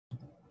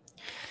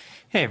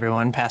Hey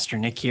everyone, Pastor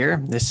Nick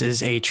here. This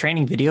is a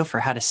training video for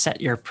how to set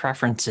your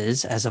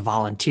preferences as a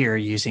volunteer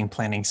using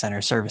Planning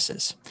Center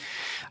services.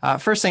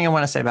 First thing I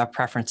want to say about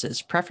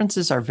preferences.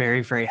 Preferences are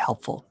very, very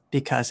helpful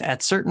because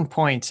at certain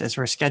points, as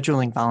we're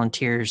scheduling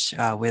volunteers,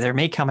 where there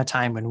may come a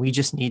time when we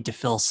just need to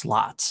fill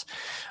slots.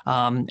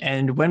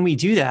 And when we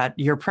do that,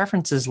 your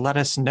preferences let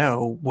us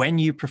know when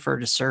you prefer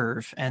to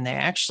serve, and they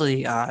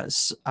actually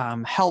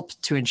help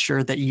to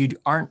ensure that you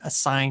aren't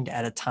assigned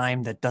at a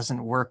time that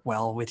doesn't work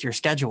well with your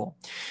schedule.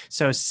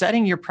 So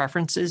setting your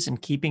preferences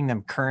and keeping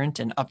them current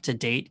and up to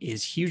date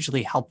is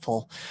hugely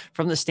helpful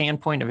from the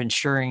standpoint of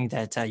ensuring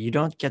that you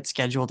don't get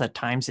scheduled at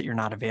times that you're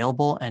not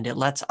available, and it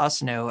lets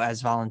us know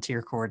as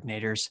volunteer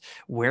coordinators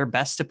where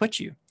best to put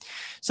you.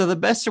 So the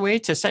best way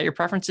to set your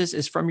preferences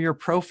is from your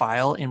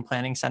profile in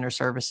Planning Center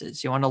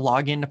Services. You want to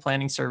log into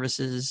Planning Center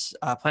Services,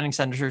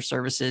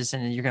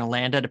 and you're going to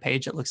land at a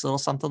page that looks a little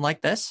something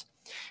like this.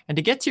 And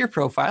to get to your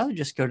profile, you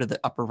just go to the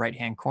upper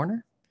right-hand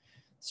corner.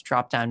 This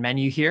drop-down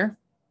menu here.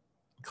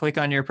 Click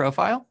on your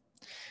profile,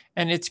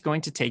 and it's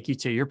going to take you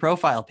to your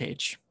profile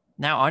page.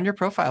 Now, on your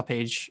profile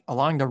page,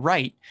 along the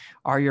right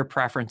are your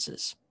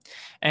preferences.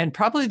 And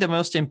probably the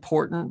most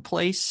important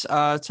place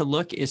to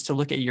look is to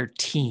look at your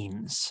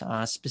teams,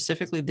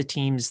 specifically the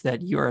teams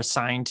that you are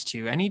assigned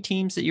to. Any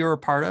teams that you're a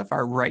part of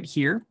are right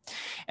here.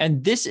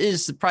 And this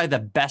is probably the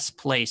best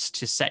place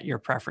to set your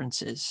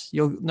preferences.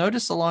 You'll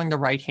notice along the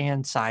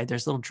right-hand side,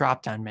 there's a little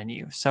drop-down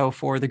menu. So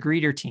for the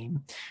greeter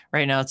team,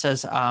 right now it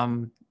says,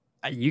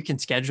 you can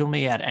schedule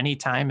me at any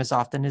time as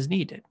often as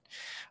needed.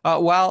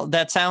 While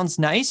that sounds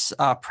nice,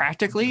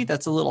 practically,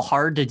 that's a little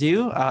hard to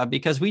do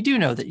because we do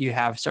know that you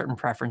have certain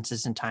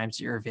preferences and times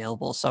that you're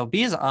available. So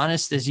be as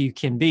honest as you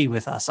can be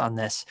with us on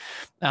this.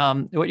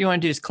 What you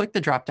want to do is click the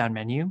drop-down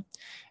menu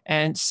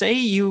and say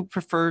you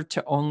prefer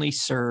to only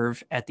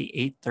serve at the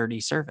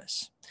 8:30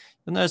 service.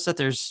 You'll notice that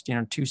there's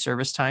two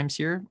service times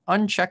here.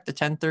 Uncheck the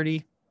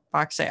 10:30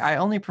 box. Say, I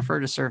only prefer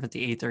to serve at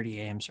the 8:30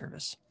 a.m.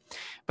 service.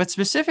 But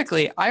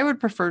specifically, I would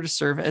prefer to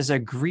serve as a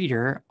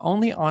greeter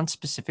only on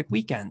specific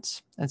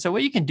weekends. And so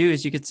what you can do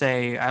is you could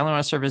say, I only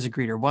want to serve as a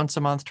greeter once a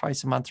month,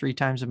 twice a month, 3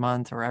 times a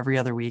month, or every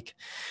other week.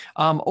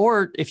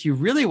 Or if you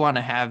really want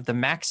to have the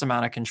max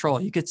amount of control,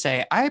 you could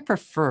say, I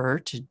prefer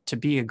to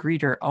be a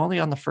greeter only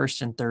on the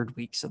first and third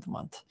weeks of the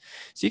month.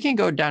 So you can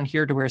go down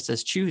here to where it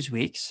says choose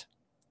weeks.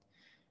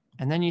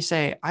 And then you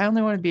say, I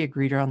only want to be a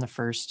greeter on the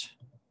first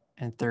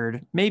and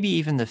third, maybe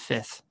even the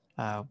fifth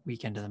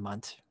weekend of the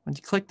month. Once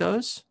you click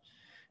those,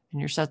 and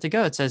you're set to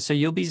go. It says, so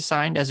you'll be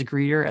assigned as a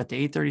greeter at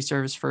the 8:30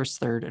 service, first,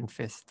 third, and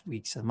fifth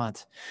weeks of the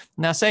month.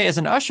 Now say as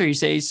an usher, you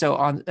say,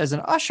 as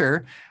an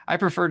usher, I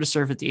prefer to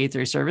serve at the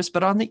 8:30 service,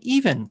 but on the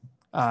even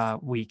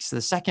weeks,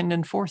 the second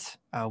and fourth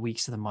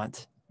weeks of the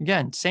month.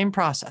 Again, same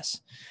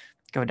process.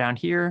 Go down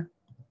here,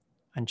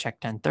 uncheck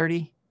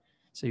 10:30.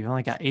 So you've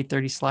only got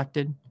 8:30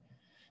 selected.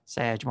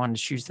 Say I wanted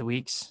to choose the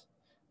weeks.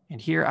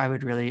 And here I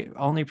would really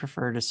only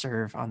prefer to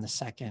serve on the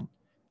second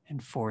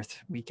and fourth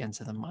weekends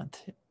of the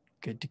month.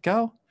 Good to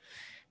go.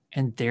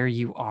 And there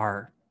you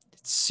are.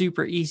 It's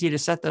super easy to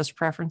set those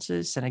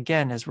preferences. And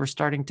again, as we're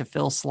starting to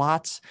fill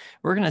slots,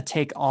 we're going to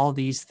take all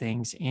these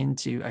things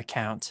into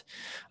account.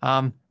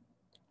 And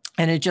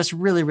it just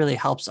really, really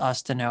helps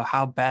us to know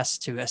how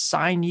best to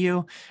assign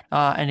you.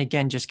 And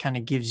again, just kind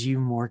of gives you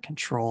more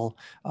control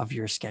of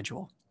your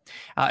schedule.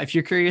 If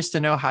you're curious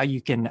to know how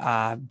you can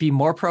be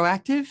more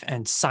proactive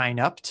and sign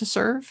up to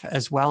serve,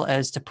 as well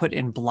as to put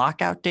in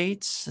blockout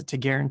dates to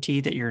guarantee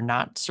that you're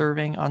not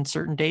serving on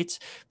certain dates,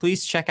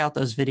 please check out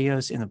those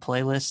videos in the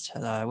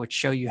playlist, which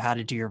show you how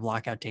to do your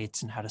blockout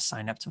dates and how to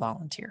sign up to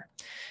volunteer.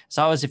 As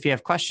always, if you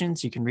have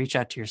questions, you can reach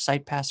out to your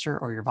site pastor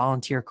or your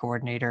volunteer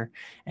coordinator.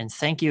 And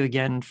thank you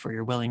again for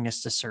your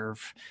willingness to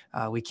serve.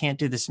 We can't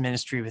do this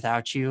ministry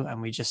without you,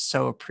 and we just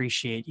so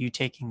appreciate you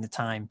taking the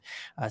time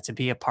to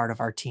be a part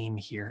of our team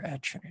here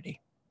at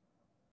Trinity.